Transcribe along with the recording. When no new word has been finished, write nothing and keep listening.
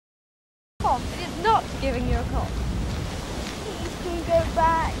cough. It is not giving you a cough. Please, can we go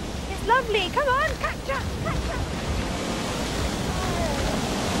back? It's lovely. Come on, catch up, catch up.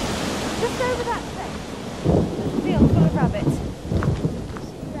 Just over that place. There's a field full of rabbits.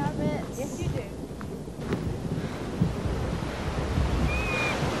 See rabbits? Yes, you do.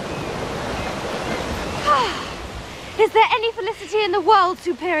 Is there any felicity in the world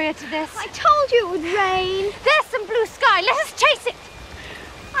superior to this? I told you it would rain. There's some blue sky. Let us chase it.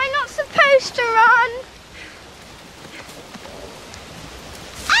 I'm not supposed to run.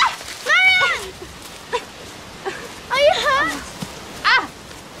 Ah! Marianne! Are you hurt? Ah!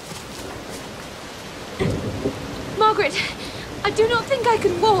 Margaret, I do not think I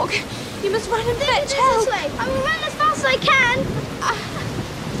can walk. You must run and fetch help. This way. I will run as fast as I can.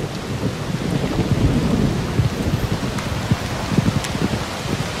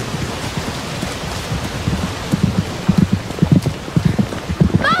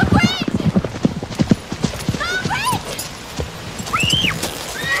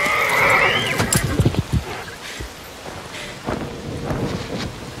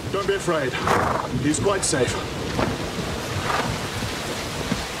 Don't be afraid. He's quite safe.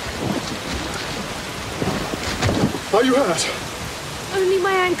 Are you hurt? Only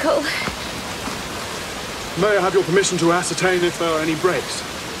my ankle. May I have your permission to ascertain if there are any breaks?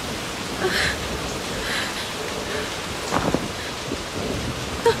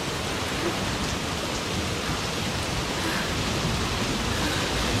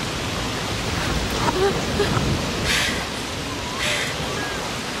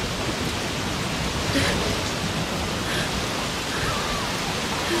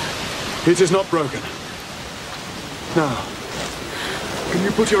 It is not broken. Now, can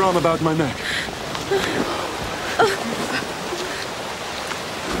you put your arm about my neck?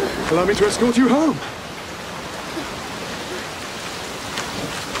 Allow me to escort you home.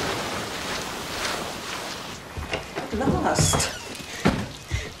 Last.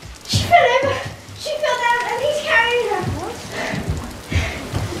 She fell over. She fell down and he's carrying her.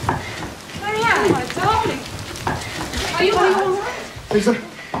 Marianne, my darling. Are you all right?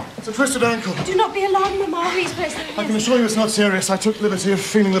 It's a twisted ankle. Do not be alarmed, Mamma. He's placed it. I can assure you it's not serious. I took the liberty of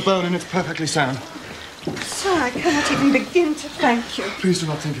feeling the bone and it's perfectly sound. Sir, I cannot even begin to thank you. Please do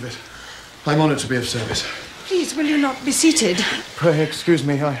not think of it. I'm honoured to be of service. Please, will you not be seated? Pray excuse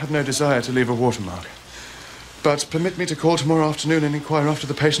me, I have no desire to leave a watermark. But permit me to call tomorrow afternoon and inquire after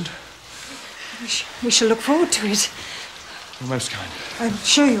the patient. We shall look forward to it. You're most kind. I'll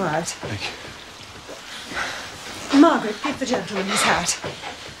show you out. Thank you. Margaret, give the gentleman his hat.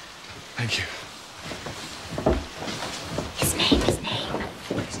 Thank you. His name, his name.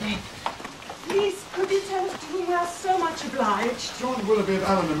 His name. Please, could you tell us to whom we are so much obliged? John Willoughby of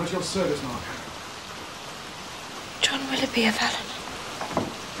Allenham at your service, Mark. John Willoughby of Allenham.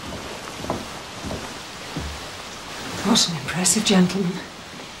 What an impressive gentleman.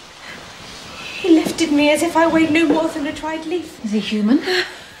 He lifted me as if I weighed no more than a dried leaf. Is he human?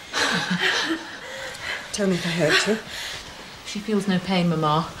 Tell me if I hurt you. She feels no pain,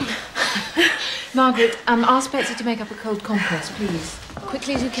 Mamma. Margaret, ask Betsy to make up a cold compress, please.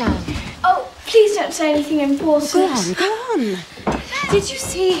 Quickly as you can. Oh, please don't say anything important. Go on. Did you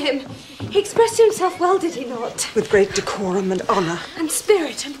see him? He expressed himself well, did he not? With great decorum and honour. And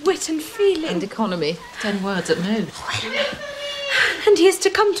spirit and wit and feeling. And economy. 10 words at most. And he is to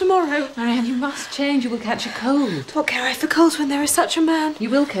come tomorrow. Marianne, you must change. You will catch a cold. What care I for colds when there is such a man? You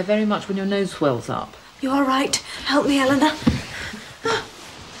will care very much when your nose swells up. You are right. Help me, Eleanor.